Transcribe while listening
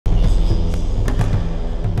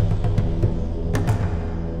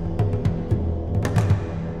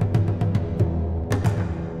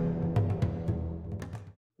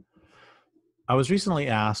I was recently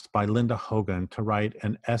asked by Linda Hogan to write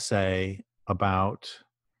an essay about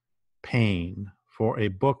pain for a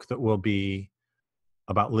book that will be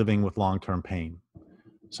about living with long-term pain.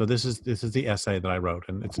 So this is the essay that I wrote,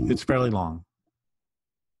 and it's fairly long.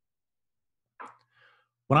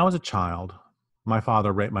 When I was a child, my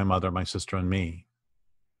father raped my mother, my sister, and me.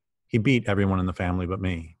 He beat everyone in the family but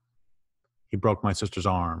me. He broke my sister's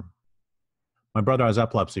arm. My brother has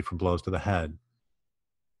epilepsy from blows to the head.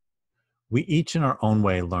 We each in our own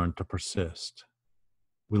way learned to persist.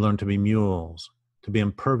 We learned to be mules, to be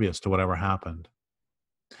impervious to whatever happened.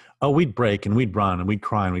 Oh, we'd break and we'd run and we'd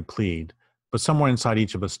cry and we'd plead, but somewhere inside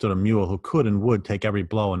each of us stood a mule who could and would take every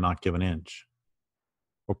blow and not give an inch.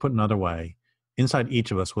 Or put another way, inside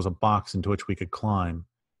each of us was a box into which we could climb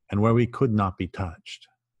and where we could not be touched.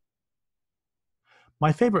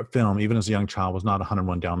 My favorite film, even as a young child, was not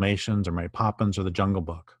 101 Dalmatians or Mary Poppins or The Jungle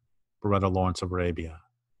Book, but rather Lawrence of Arabia.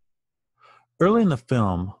 Early in the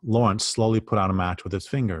film, Lawrence slowly put out a match with his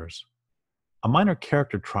fingers. A minor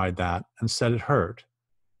character tried that and said it hurt,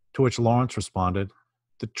 to which Lawrence responded,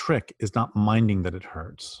 "The trick is not minding that it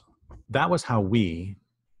hurts." That was how we,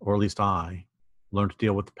 or at least I, learned to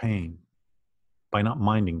deal with the pain, by not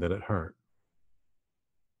minding that it hurt.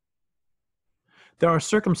 There are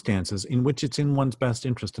circumstances in which it's in one's best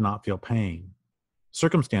interest to not feel pain,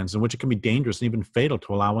 circumstances in which it can be dangerous and even fatal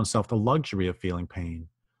to allow oneself the luxury of feeling pain,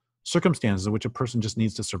 circumstances in which a person just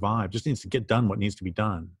needs to survive, just needs to get done what needs to be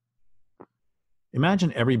done.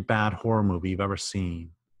 Imagine every bad horror movie you've ever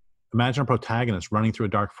seen. Imagine a protagonist running through a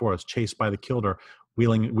dark forest, chased by the killer,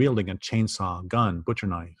 wielding a chainsaw, gun, butcher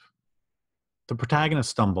knife. The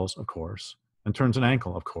protagonist stumbles, of course, and turns an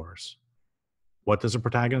ankle, of course. What does the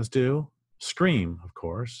protagonist do? Scream, of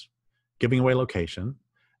course, giving away location.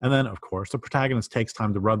 And then, of course, the protagonist takes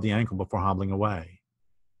time to rub the ankle before hobbling away.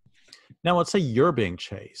 Now, let's say you're being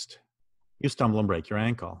chased. You stumble and break your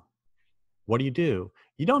ankle. What do?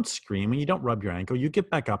 You don't scream and you don't rub your ankle. You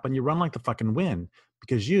get back up and you run like the fucking wind,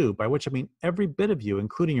 because you, by which I mean every bit of you,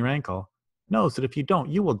 including your ankle, knows that if you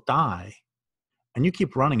don't, you will die. And you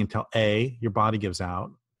keep running until A, your body gives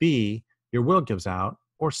out, B, your will gives out,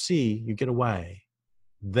 or C, you get away.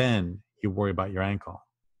 Then you worry about your ankle.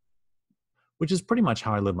 Which is pretty much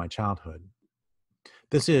how I lived my childhood.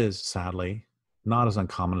 This is, sadly, not as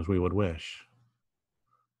uncommon as we would wish.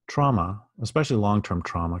 Trauma, especially long-term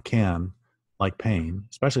trauma, can, like pain,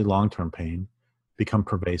 especially long-term pain, become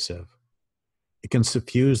pervasive. It can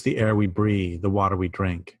suffuse the air we breathe, the water we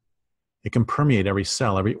drink. It can permeate every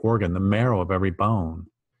cell, every organ, the marrow of every bone.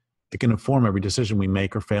 It can inform every decision we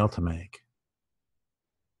make or fail to make.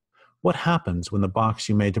 What happens when the box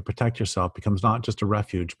you made to protect yourself becomes not just a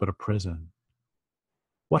refuge, but a prison?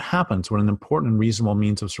 What happens when an important and reasonable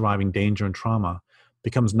means of surviving danger and trauma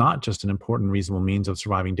becomes not just an important and reasonable means of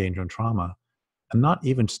surviving danger and trauma, and not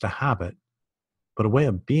even just a habit, but a way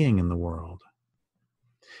of being in the world?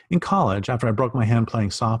 In college, after I broke my hand playing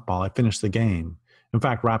softball, I finished the game. In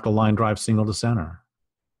fact, wrapped a line drive single to center.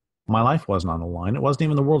 My life wasn't on the line. It wasn't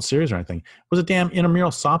even the World Series or anything. It was a damn intramural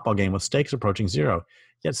softball game with stakes approaching zero.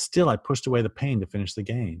 Yet still, I pushed away the pain to finish the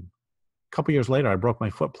game. A couple years later, I broke my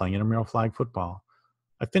foot playing intramural flag football.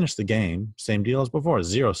 I finished the game, same deal as before,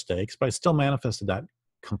 zero stakes, but I still manifested that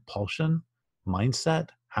compulsion, mindset,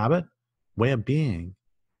 habit, way of being,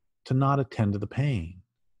 to not attend to the pain.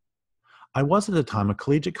 I was at the time a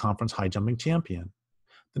collegiate conference high jumping champion.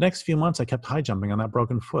 The next few months, I kept high jumping on that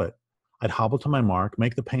broken foot. I'd hobble to my mark,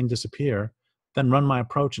 make the pain disappear, then run my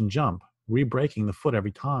approach and jump, re-breaking the foot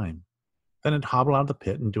every time. Then I'd hobble out of the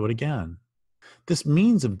pit and do it again. This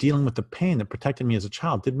means of dealing with the pain that protected me as a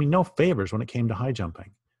child did me no favors when it came to high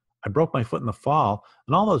jumping. I broke my foot in the fall,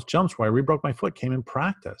 and all those jumps where I re-broke my foot came in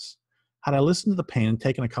practice. Had I listened to the pain and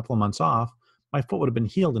taken a couple of months off, my foot would have been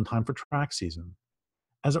healed in time for track season.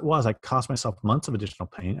 As it was, I cost myself months of additional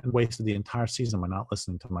pain and wasted the entire season by not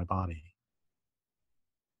listening to my body.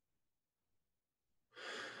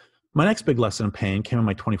 My next big lesson in pain came in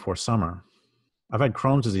my 24th summer. I've had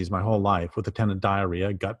Crohn's disease my whole life, with attendant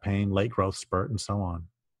diarrhea, gut pain, late growth spurt, and so on.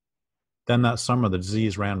 Then that summer, the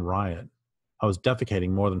disease ran riot. I was defecating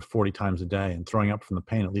more than 40 times a day and throwing up from the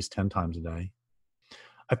pain at least 10 times a day.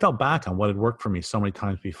 I fell back on what had worked for me so many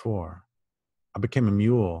times before. I became a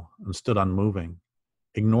mule and stood unmoving,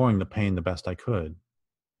 ignoring the pain the best I could.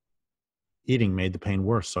 Eating made the pain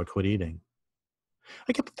worse, so I quit eating.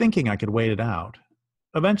 I kept thinking I could wait it out.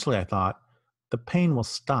 Eventually, I thought, the pain will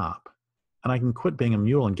stop, and I can quit being a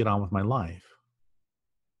mule and get on with my life.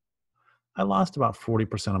 I lost about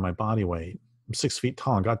 40% of my body weight. I'm 6 feet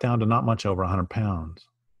tall and got down to not much over 100 pounds.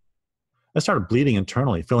 I started bleeding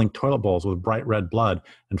internally, filling toilet bowls with bright red blood,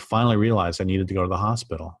 and finally realized I needed to go to the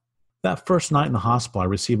hospital. That first night in the hospital, I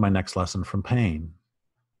received my next lesson from pain.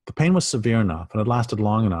 The pain was severe enough and had lasted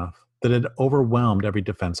long enough that it had overwhelmed every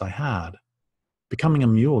defense I had. Becoming a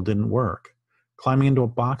mule didn't work. Climbing into a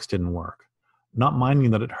box didn't work. Not minding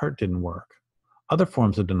that it hurt didn't work. Other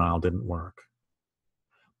forms of denial didn't work.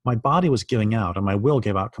 My body was giving out, and my will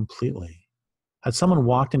gave out completely. Had someone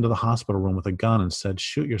walked into the hospital room with a gun and said,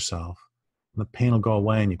 "Shoot yourself, and the pain will go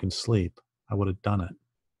away and you can sleep," I would have done it.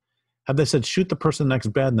 Had they said, "Shoot the person next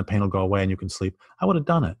bed and the pain will go away and you can sleep," I would have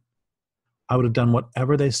done it. I would have done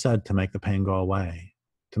whatever they said to make the pain go away,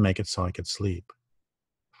 to make it so I could sleep.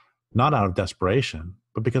 Not out of desperation,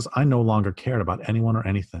 but because I no longer cared about anyone or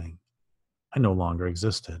anything. I no longer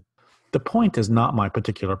existed. The point is not my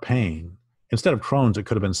particular pain. Instead of Crohn's, it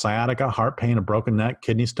could have been sciatica, heart pain, a broken neck,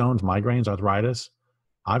 kidney stones, migraines, arthritis.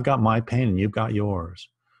 I've got my pain and you've got yours.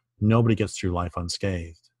 Nobody gets through life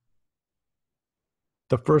unscathed.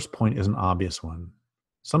 The first point is an obvious one.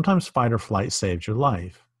 Sometimes fight or flight saves your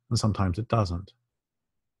life, and sometimes it doesn't.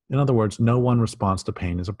 In other words, no one response to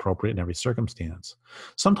pain is appropriate in every circumstance.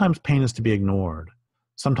 Sometimes pain is to be ignored.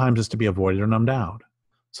 Sometimes it's to be avoided or numbed out.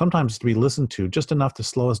 Sometimes it's to be listened to just enough to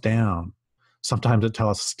slow us down. Sometimes it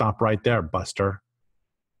tells us, "Stop right there, buster."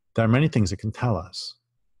 There are many things it can tell us.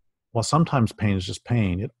 While sometimes pain is just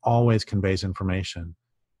pain, it always conveys information,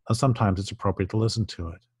 and sometimes it's appropriate to listen to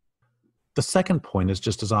it. The second point is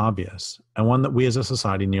just as obvious, and one that we as a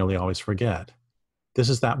society nearly always forget. This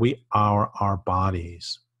is that we are our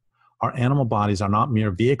bodies. Our animal bodies are not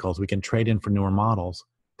mere vehicles we can trade in for newer models.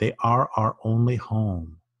 They are our only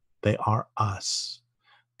home. They are us.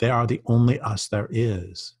 They are the only us there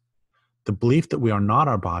is. The belief that we are not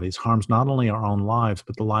our bodies harms not only our own lives,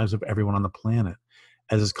 but the lives of everyone on the planet,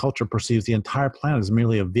 as this culture perceives the entire planet as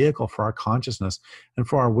merely a vehicle for our consciousness and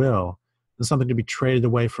for our will, and something to be traded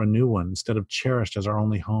away for a new one instead of cherished as our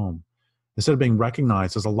only home, instead of being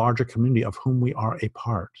recognized as a larger community of whom we are a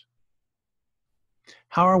part.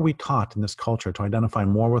 How are we taught in this culture to identify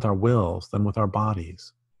more with our wills than with our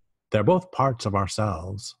bodies? They're both parts of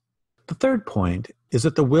ourselves. The third point is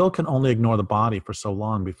that the will can only ignore the body for so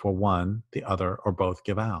long before one, the other, or both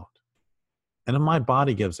give out. And if my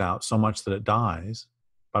body gives out so much that it dies,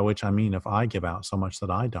 by which I mean if I give out so much that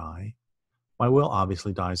I die, my will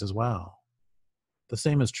obviously dies as well. The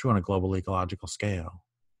same is true on a global ecological scale.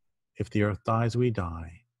 If the earth dies, we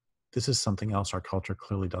die. This is something else our culture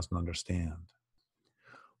clearly doesn't understand.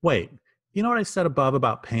 Wait, you know what I said above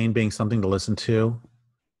about pain being something to listen to?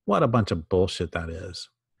 What a bunch of bullshit that is.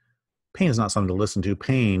 Pain is not something to listen to.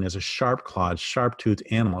 Pain is a sharp-clawed, sharp-toothed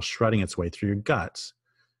animal shredding its way through your guts.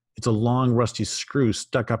 It's a long, rusty screw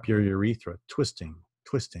stuck up your urethra, twisting,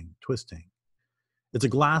 twisting, twisting. It's a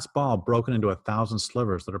glass ball broken into 1,000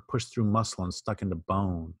 slivers that are pushed through muscle and stuck into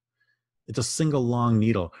bone. It's a single long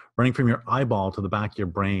needle running from your eyeball to the back of your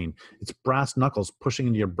brain. It's brass knuckles pushing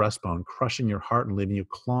into your breastbone, crushing your heart and leaving you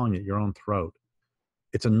clawing at your own throat.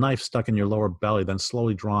 It's a knife stuck in your lower belly, then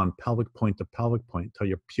slowly drawn pelvic point to pelvic point till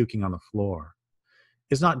you're puking on the floor.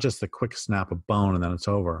 It's not just the quick snap of bone and then it's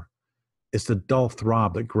over. It's the dull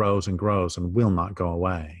throb that grows and grows and will not go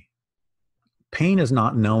away. Pain is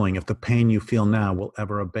not knowing if the pain you feel now will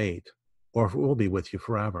ever abate, or if it will be with you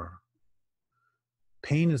forever.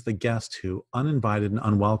 Pain is the guest who, uninvited and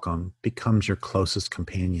unwelcome, becomes your closest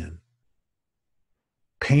companion.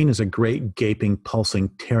 Pain is a great gaping, pulsing,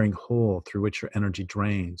 tearing hole through which your energy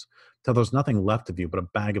drains, till there's nothing left of you but a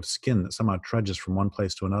bag of skin that somehow trudges from one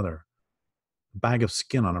place to another. A bag of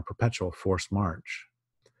skin on a perpetual forced march.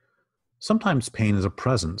 Sometimes pain is a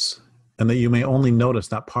presence, and that you may only notice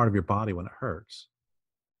that part of your body when it hurts.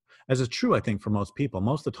 As is true, I think, for most people,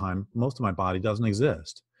 most of the time, most of my body doesn't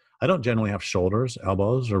exist. I don't generally have shoulders,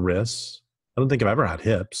 elbows, or wrists. I don't think I've ever had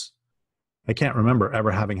hips. I can't remember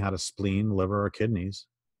ever having had a spleen, liver, or kidneys.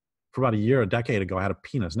 For about a decade ago, I had a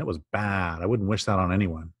penis, and it was bad. I wouldn't wish that on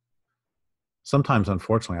anyone. Sometimes,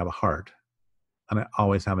 unfortunately, I have a heart, and I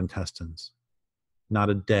always have intestines.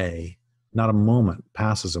 Not a day, not a moment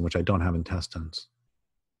passes in which I don't have intestines.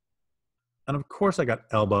 And of course, I got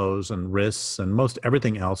elbows and wrists and most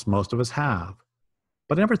everything else most of us have.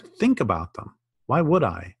 But I never think about them. Why would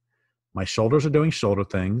I? My shoulders are doing shoulder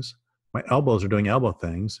things. My elbows are doing elbow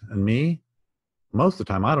things. And me? Most of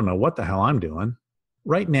the time, I don't know what the hell I'm doing.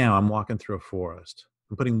 Right now, I'm walking through a forest.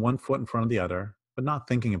 I'm putting one foot in front of the other, but not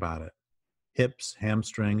thinking about it. Hips,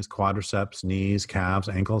 hamstrings, quadriceps, knees, calves,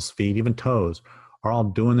 ankles, feet, even toes are all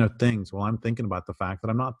doing their things while I'm thinking about the fact that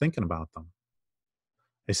I'm not thinking about them.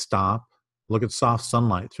 I stop, look at soft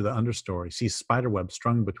sunlight through the understory, see spiderwebs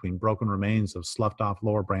strung between broken remains of sloughed-off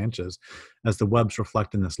lower branches as the webs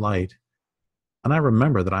reflect in this light, and I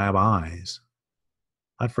remember that I have eyes.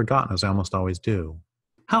 I've forgotten, as I almost always do.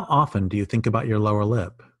 How often do you think about your lower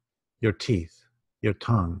lip, your teeth, your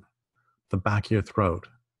tongue, the back of your throat?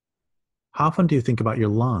 How often do you think about your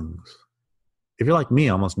lungs? If you're like me,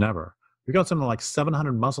 almost never. We've got something like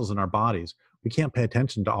 700 muscles in our bodies. We can't pay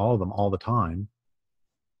attention to all of them all the time.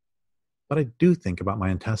 But I do think about my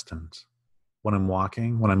intestines. When I'm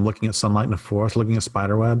walking, when I'm looking at sunlight in a forest, looking at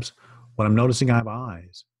spider webs, when I'm noticing I have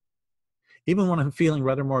eyes. Even when I'm feeling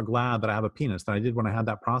rather more glad that I have a penis than I did when I had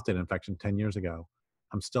that prostate infection 10 years ago,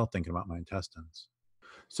 I'm still thinking about my intestines.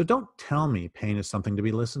 So don't tell me pain is something to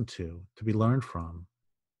be listened to be learned from.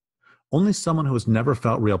 Only someone who has never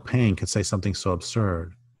felt real pain could say something so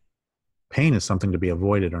absurd. Pain is something to be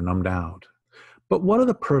avoided or numbed out. But what are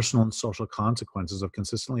the personal and social consequences of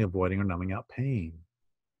consistently avoiding or numbing out pain?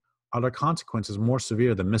 Are there consequences more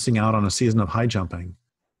severe than missing out on a season of high jumping,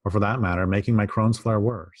 or for that matter, making my Crohn's flare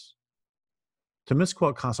worse? To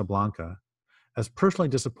misquote Casablanca, as personally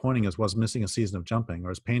disappointing as was missing a season of jumping, or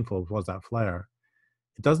as painful as was that flare,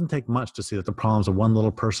 it doesn't take much to see that the problems of one little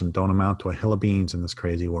person don't amount to a hill of beans in this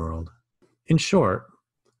crazy world. In short,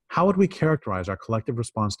 how would we characterize our collective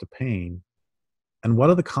response to pain, and what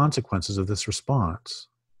are the consequences of this response?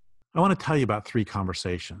 I want to tell you about 3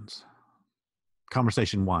 conversations.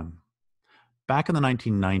 Conversation 1. Back in the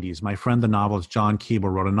 1990s, my friend the novelist John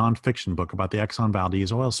Keeble wrote a nonfiction book about the Exxon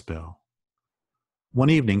Valdez oil spill. One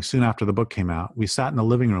evening, soon after the book came out, we sat in the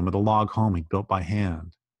living room of the log home he'd built by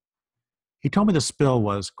hand. He told me the spill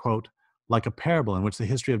was, quote, like a parable in which the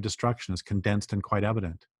history of destruction is condensed and quite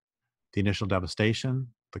evident. The initial devastation,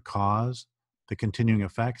 the cause, the continuing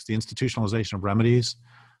effects, the institutionalization of remedies,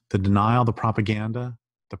 the denial, the propaganda,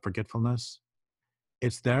 the forgetfulness.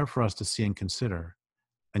 It's there for us to see and consider,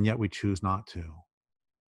 and yet we choose not to.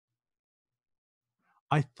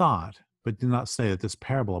 I thought, but did not say, that this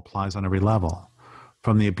parable applies on every level,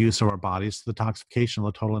 from the abuse of our bodies to the toxification of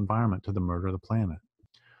the total environment to the murder of the planet.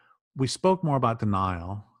 We spoke more about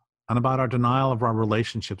denial, and about our denial of our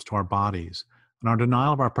relationships to our bodies, and our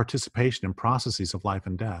denial of our participation in processes of life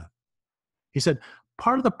and death. He said,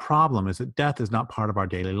 part of the problem is that death is not part of our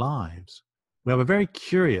daily lives. We have a very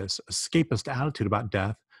curious, escapist attitude about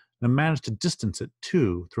death and manage to distance it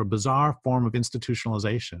too through a bizarre form of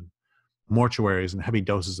institutionalization, mortuaries and heavy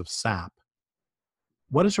doses of sap.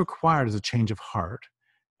 What is required is a change of heart.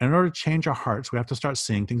 And in order to change our hearts, we have to start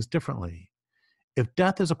seeing things differently. If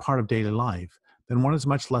death is a part of daily life, then one is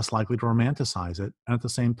much less likely to romanticize it and at the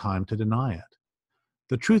same time to deny it.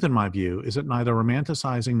 The truth, in my view, is that neither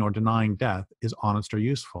romanticizing nor denying death is honest or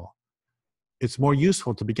useful. It's more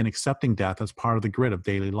useful to begin accepting death as part of the grid of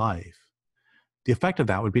daily life. The effect of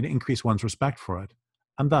that would be to increase one's respect for it,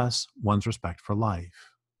 and thus one's respect for life.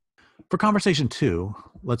 For conversation 2,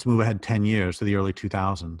 let's move ahead 10 years to the early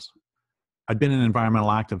 2000s. I'd been an environmental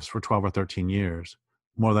activist for 12 or 13 years,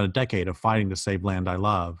 more than a decade of fighting to save land I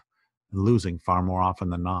love, and losing far more often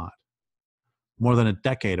than not. More than a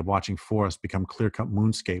decade of watching forests become clear-cut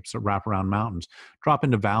moonscapes that wrap around mountains, drop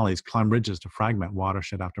into valleys, climb ridges to fragment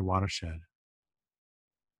watershed after watershed.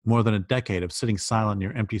 More than a decade of sitting silent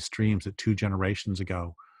near empty streams that 2 generations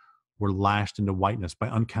ago were lashed into whiteness by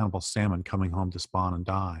uncountable salmon coming home to spawn and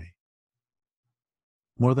die.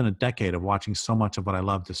 More than a decade of watching so much of what I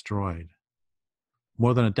love destroyed.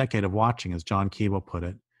 More than a decade of watching, as John Keeble put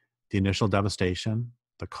it, the initial devastation,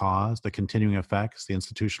 the cause, the continuing effects, the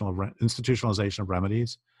institutionalization of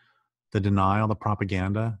remedies, the denial, the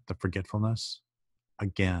propaganda, the forgetfulness,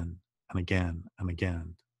 again and again and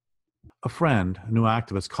again. A friend, a new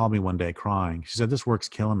activist, called me one day crying. She said, "This work's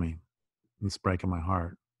killing me. It's breaking my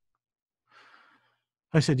heart."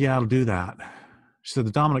 I said, "Yeah, it'll do that." She said,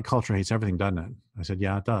 "The dominant culture hates everything, doesn't it?" I said,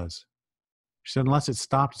 "Yeah, it does." She said, "Unless it's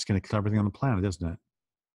stopped, it's going to kill everything on the planet, isn't it?"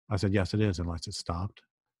 I said, "Yes, it is, unless it's stopped."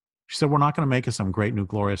 She said, "We're not going to make it some great new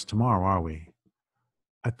glorious tomorrow, are we?"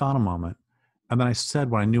 I thought a moment, and then I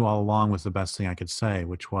said what I knew all along was the best thing I could say,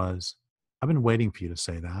 which was, "I've been waiting for you to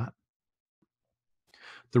say that."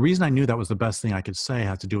 The reason I knew that was the best thing I could say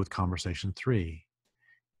has to do with conversation 3.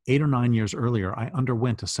 8 or 9 years earlier, I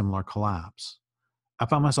underwent a similar collapse. I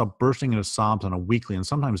found myself bursting into sobs on a weekly and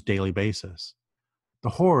sometimes daily basis. The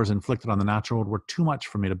horrors inflicted on the natural world were too much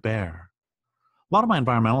for me to bear. A lot of my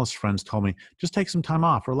environmentalist friends told me, just take some time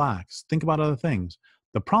off, relax, think about other things.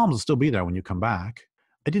 The problems will still be there when you come back.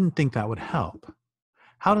 I didn't think that would help.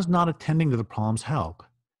 How does not attending to the problems help?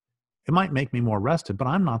 It might make me more rested, but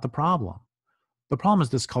I'm not the problem. The problem is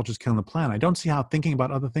this culture's killing the planet. I don't see how thinking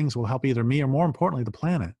about other things will help either me or, more importantly, the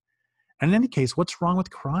planet. And in any case, what's wrong with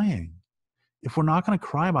crying? If we're not going to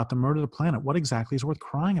cry about the murder of the planet, what exactly is worth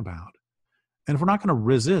crying about? And if we're not going to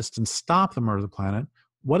resist and stop the murder of the planet,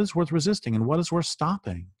 what is worth resisting and what is worth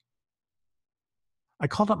stopping? I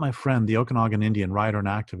called up my friend, the Okanagan Indian writer and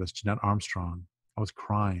activist, Jeanette Armstrong. I was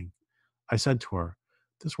crying. I said to her,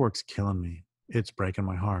 "This work's killing me. It's breaking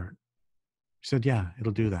my heart." She said, "Yeah,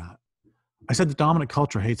 it'll do that." I said, "The dominant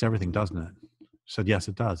culture hates everything, doesn't it?" She said, "Yes,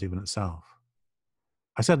 it does, even itself."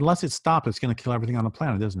 I said, "Unless it's stopped, it's going to kill everything on the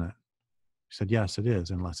planet, isn't it?" She said, "Yes, it is,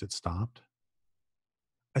 unless it's stopped."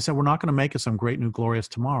 I said, "We're not going to make it some great new glorious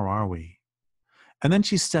tomorrow, are we?" And then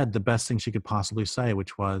she said the best thing she could possibly say,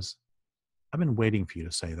 which was, "I've been waiting for you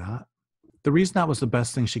to say that." The reason that was the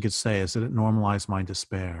best thing she could say is that it normalized my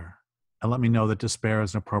despair and let me know that despair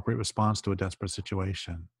is an appropriate response to a desperate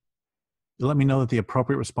situation. It let me know that the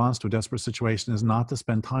appropriate response to a desperate situation is not to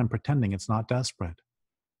spend time pretending it's not desperate,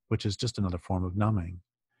 which is just another form of numbing.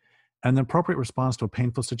 And the appropriate response to a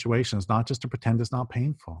painful situation is not just to pretend it's not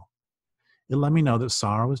painful. It let me know that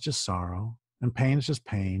sorrow is just sorrow and pain is just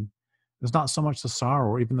pain. It's not so much the sorrow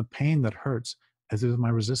or even the pain that hurts as it is my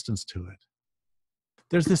resistance to it.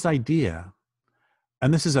 There's this idea,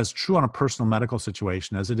 and this is as true on a personal medical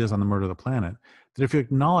situation as it is on the murder of the planet, that if you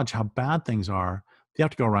acknowledge how bad things are, you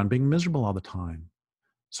have to go around being miserable all the time.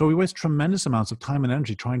 So we waste tremendous amounts of time and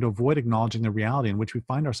energy trying to avoid acknowledging the reality in which we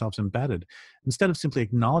find ourselves embedded, instead of simply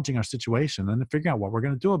acknowledging our situation and then figuring out what we're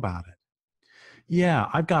going to do about it. Yeah,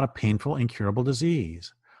 I've got a painful, incurable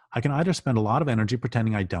disease. I can either spend a lot of energy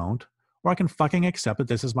pretending I don't, or I can fucking accept that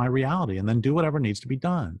this is my reality and then do whatever needs to be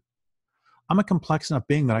done. I'm a complex enough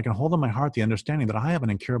being that I can hold in my heart the understanding that I have an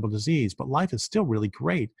incurable disease, but life is still really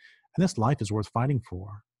great, and this life is worth fighting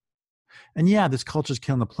for. And yeah, this culture is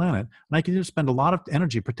killing the planet, and I can either spend a lot of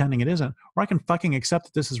energy pretending it isn't, or I can fucking accept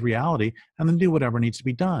that this is reality and then do whatever needs to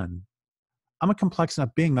be done. I'm a complex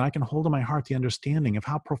enough being that I can hold in my heart the understanding of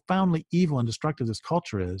how profoundly evil and destructive this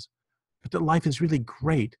culture is, but that life is really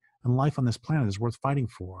great and life on this planet is worth fighting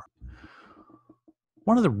for.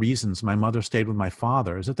 One of the reasons my mother stayed with my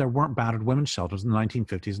father is that there weren't battered women's shelters in the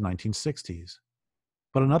 1950s and 1960s.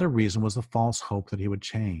 But another reason was the false hope that he would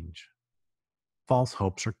change. False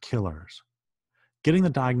hopes are killers. Getting the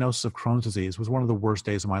diagnosis of Crohn's disease was one of the worst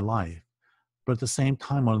days of my life, but at the same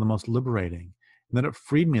time one of the most liberating, in that it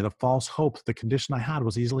freed me of the false hope that the condition I had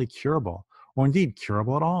was easily curable, or indeed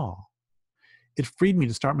curable at all. It freed me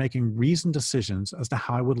to start making reasoned decisions as to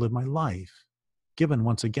how I would live my life, given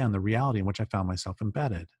once again the reality in which I found myself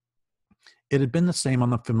embedded. It had been the same on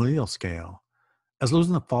the familial scale, as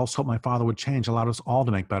losing the false hope my father would change allowed us all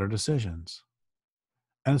to make better decisions.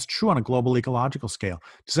 And it's true on a global ecological scale.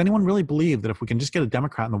 Does anyone really believe that if we can just get a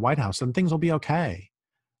Democrat in the White House, then things will be okay?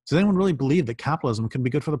 Does anyone really believe that capitalism can be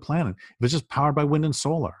good for the planet if it's just powered by wind and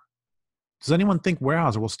solar? Does anyone think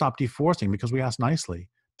Weyerhaeuser will stop deforesting because we ask nicely?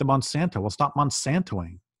 That Monsanto will stop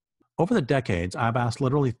Monsantoing? Over the decades, I've asked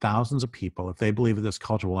literally thousands of people if they believe that this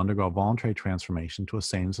culture will undergo a voluntary transformation to a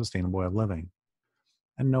sane and sustainable way of living.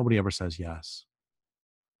 And nobody ever says yes.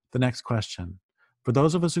 The next question: for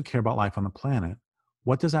those of us who care about life on the planet,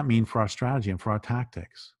 what does that mean for our strategy and for our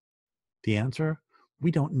tactics? The answer: we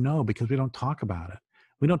don't know because we don't talk about it.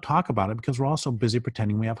 We don't talk about it because we're all so busy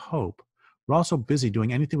pretending we have hope. We're also busy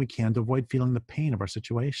doing anything we can to avoid feeling the pain of our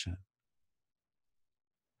situation.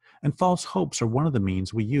 And false hopes are one of the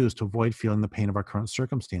means we use to avoid feeling the pain of our current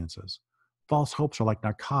circumstances. False hopes are like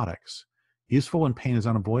narcotics, useful when pain is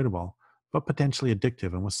unavoidable, but potentially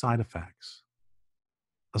addictive and with side effects.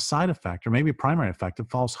 A side effect, or maybe primary effect,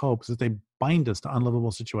 of false hopes is that they bind us to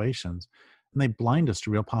unlivable situations and they blind us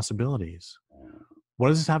to real possibilities. What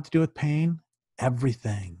does this have to do with pain?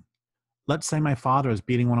 Everything. Let's say my father is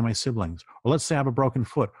beating one of my siblings, or let's say I have a broken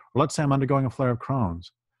foot, or let's say I'm undergoing a flare of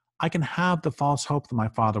Crohn's. I can have the false hope that my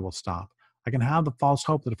father will stop. I can have the false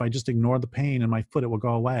hope that if I just ignore the pain in my foot, it will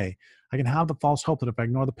go away. I can have the false hope that if I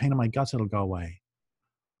ignore the pain in my guts, it'll go away.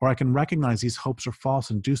 Or I can recognize these hopes are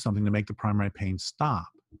false and do something to make the primary pain stop.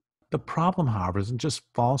 The problem, however, isn't just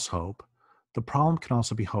false hope. The problem can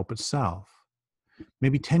also be hope itself.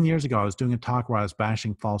 Maybe 10 years ago, I was doing a talk where I was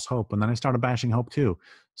bashing false hope, and then I started bashing hope too.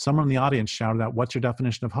 Someone in the audience shouted out, "What's your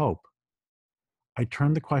definition of hope?" I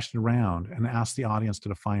turned the question around and asked the audience to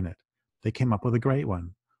define it. They came up with a great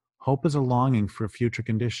one. Hope is a longing for a future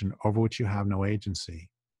condition over which you have no agency.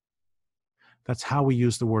 That's how we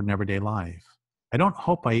use the word in everyday life. I don't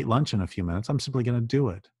hope I eat lunch in a few minutes. I'm simply going to do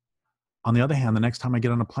it. On the other hand, the next time I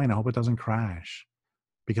get on a plane, I hope it doesn't crash,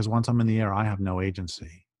 because once I'm in the air, I have no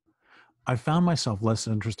agency. I found myself less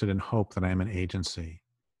interested in hope than I am in agency.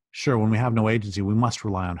 Sure, when we have no agency, we must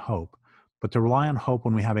rely on hope. But to rely on hope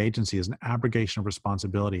when we have agency is an abrogation of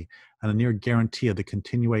responsibility and a near guarantee of the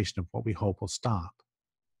continuation of what we hope will stop.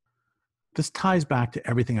 This ties back to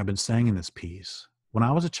everything I've been saying in this piece. When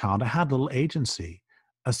I was a child, I had little agency.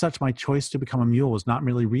 As such, my choice to become a mule was not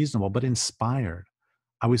merely reasonable, but inspired.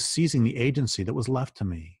 I was seizing the agency that was left to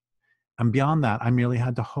me. And beyond that, I merely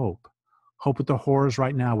had to hope. Hope that the horrors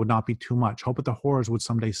right now would not be too much. Hope that the horrors would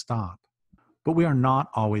someday stop. But we are not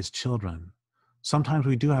always children. Sometimes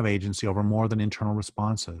we do have agency over more than internal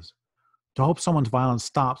responses. To hope someone's violence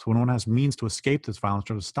stops when one has means to escape this violence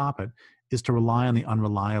or to stop it is to rely on the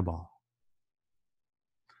unreliable.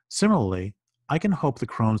 Similarly, I can hope the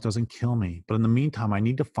Crohn's doesn't kill me, but in the meantime, I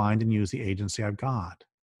need to find and use the agency I've got.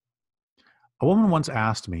 A woman once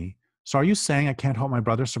asked me, "So are you saying I can't hope my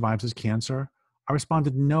brother survives his cancer?" I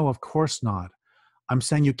responded, "No, of course not. I'm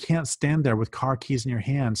saying you can't stand there with car keys in your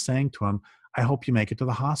hand saying to him, 'I hope you make it to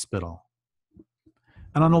the hospital.'"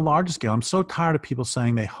 And on a larger scale, I'm so tired of people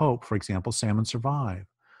saying they hope, for example, salmon survive.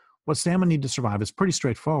 What salmon need to survive is pretty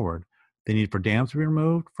straightforward. They need for dams to be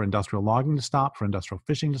removed, for industrial logging to stop, for industrial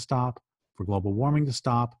fishing to stop, for global warming to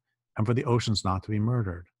stop, and for the oceans not to be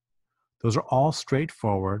murdered. Those are all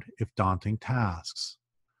straightforward, if daunting, tasks.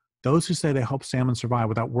 Those who say they hope salmon survive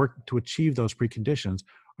without working to achieve those preconditions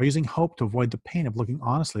are using hope to avoid the pain of looking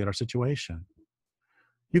honestly at our situation.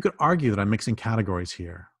 You could argue that I'm mixing categories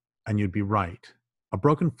here, and you'd be right. A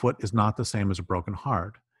broken foot is not the same as a broken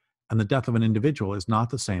heart, and the death of an individual is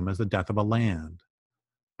not the same as the death of a land.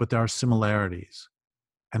 But there are similarities,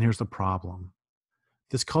 and here's the problem.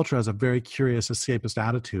 This culture has a very curious escapist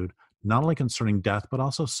attitude, not only concerning death, but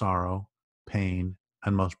also sorrow, pain,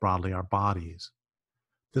 and most broadly, our bodies.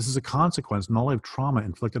 This is a consequence not only of trauma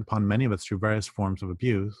inflicted upon many of us through various forms of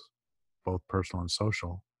abuse, both personal and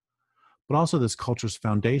social, but also this culture's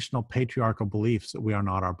foundational patriarchal beliefs that we are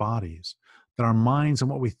not our bodies, that our minds and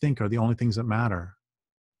what we think are the only things that matter,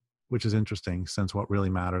 which is interesting since what really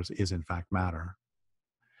matters is in fact matter,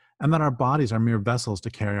 and that our bodies are mere vessels to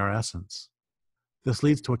carry our essence. This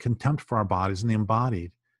leads to a contempt for our bodies and the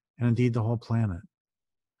embodied, and indeed the whole planet.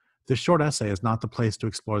 This short essay is not the place to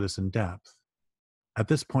explore this in depth. At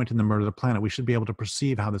this point in the murder of the planet, we should be able to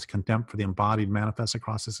perceive how this contempt for the embodied manifests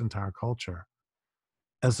across this entire culture.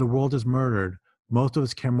 As the world is murdered, most of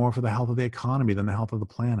us care more for the health of the economy than the health of the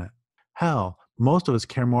planet. Hell, most of us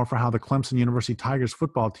care more for how the Clemson University Tigers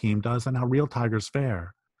football team does than how real tigers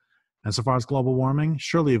fare. And so far as global warming,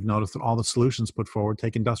 surely you've noticed that all the solutions put forward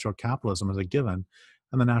take industrial capitalism as a given,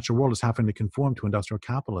 and the natural world is having to conform to industrial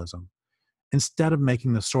capitalism, instead of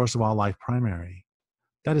making the source of all life primary.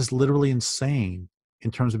 That is literally insane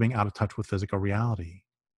in terms of being out of touch with physical reality.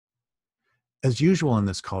 As usual in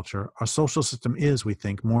this culture, our social system is, we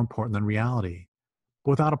think, more important than reality.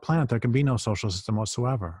 But without a planet, there can be no social system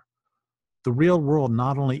whatsoever. The real world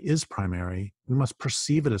not only is primary, we must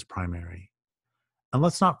perceive it as primary. And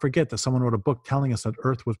let's not forget that someone wrote a book telling us that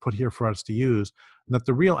Earth was put here for us to use, and that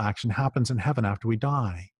the real action happens in heaven after we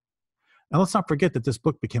die. And let's not forget that this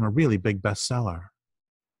book became a really big bestseller.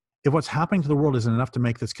 If what's happening to the world isn't enough to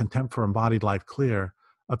make this contempt for embodied life clear,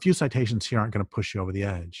 a few citations here aren't going to push you over the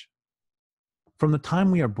edge. From the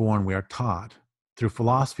time we are born, we are taught, through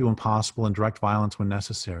philosophy when possible and direct violence when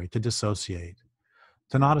necessary, to dissociate,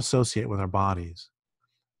 to not associate with our bodies.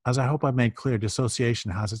 As I hope I've made clear, dissociation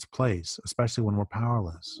has its place, especially when we're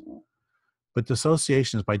powerless. But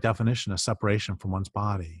dissociation is by definition a separation from one's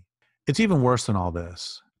body. It's even worse than all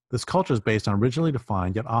this. This culture is based on originally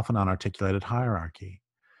defined yet often unarticulated hierarchy,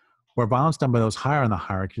 where violence done by those higher in the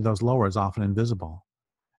hierarchy to those lower is often invisible.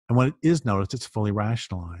 And when it is noticed, it's fully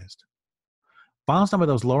rationalized. Violence done by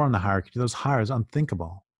those lower in the hierarchy to those higher is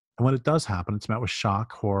unthinkable. And when it does happen, it's met with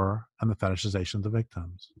shock, horror, and the fetishization of the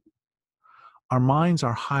victims. Our minds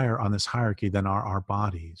are higher on this hierarchy than are our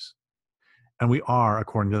bodies. And we are,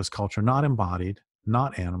 according to this culture, not embodied,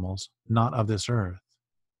 not animals, not of this earth.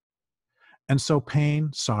 And so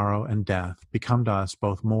pain, sorrow, and death become to us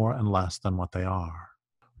both more and less than what they are.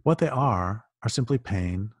 What they are simply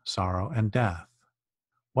pain, sorrow, and death.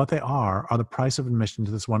 What they are the price of admission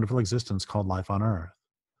to this wonderful existence called life on earth.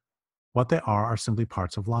 What they are simply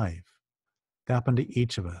parts of life. They happen to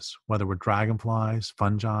each of us, whether we're dragonflies,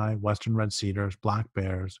 fungi, western red cedars, black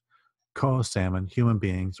bears, koa salmon, human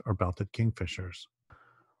beings, or belted kingfishers.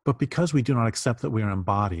 But because we do not accept that we are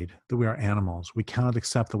embodied, that we are animals, we cannot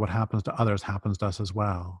accept that what happens to others happens to us as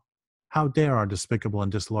well. How dare our despicable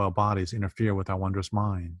and disloyal bodies interfere with our wondrous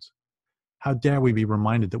minds? How dare we be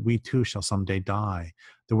reminded that we too shall someday die,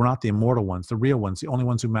 that we're not the immortal ones, the real ones, the only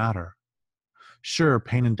ones who matter. Sure,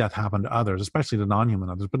 pain and death happen to others, especially to non-human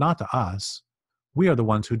others, but not to us. We are the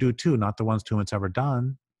ones who do too, not the ones to whom it's ever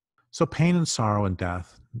done. So pain and sorrow and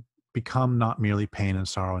death become not merely pain and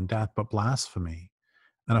sorrow and death, but blasphemy,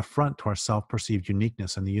 an affront to our self-perceived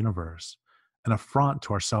uniqueness in the universe, an affront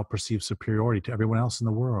to our self-perceived superiority to everyone else in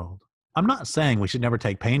the world. I'm not saying we should never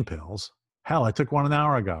take pain pills. Hell, I took one an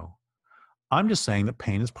hour ago. I'm just saying that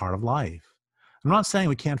pain is part of life, I'm not saying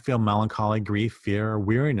we can't feel melancholy, grief, fear, or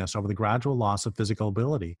weariness over the gradual loss of physical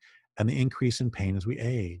ability and the increase in pain as we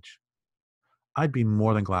age. I'd be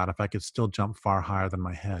more than glad if I could still jump far higher than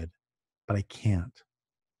my head, but I can't.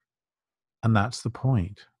 And that's the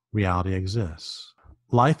point. Reality exists.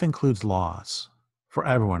 Life includes loss for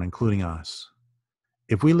everyone, including us.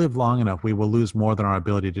 If we live long enough, we will lose more than our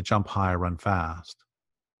ability to jump high or run fast.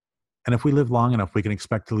 And if we live long enough, we can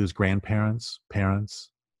expect to lose grandparents, parents,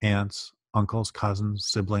 aunts, uncles, cousins,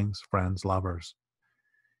 siblings, friends, lovers.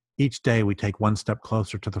 Each day we take one step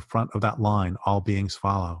closer to the front of that line all beings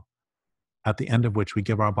follow, at the end of which we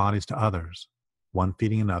give our bodies to others, one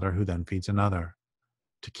feeding another who then feeds another,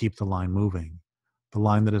 to keep the line moving, the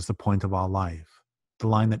line that is the point of all life, the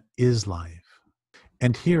line that is life.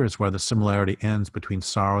 And here is where the similarity ends between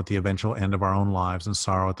sorrow at the eventual end of our own lives and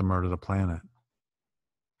sorrow at the murder of the planet.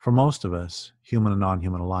 For most of us, human and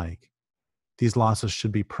non-human alike, these losses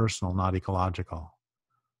should be personal, not ecological.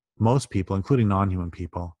 Most people, including non-human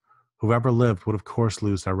people, who've ever lived would of course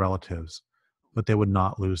lose their relatives, but they would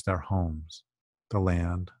not lose their homes, the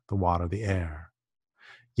land, the water, the air.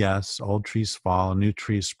 Yes, old trees fall and new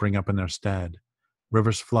trees spring up in their stead.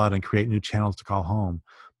 Rivers flood and create new channels to call home.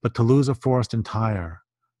 But to lose a forest entire,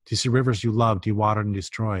 to see rivers you loved dewatered and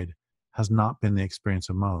destroyed, has not been the experience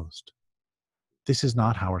of most. This is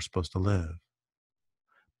not how we're supposed to live.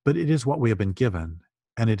 But it is what we have been given,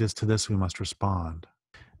 and it is to this we must respond.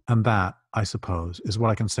 And that, I suppose, is what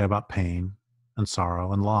I can say about pain and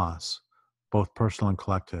sorrow and loss, both personal and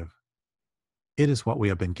collective. It is what we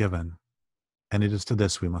have been given, and it is to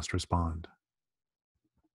this we must respond.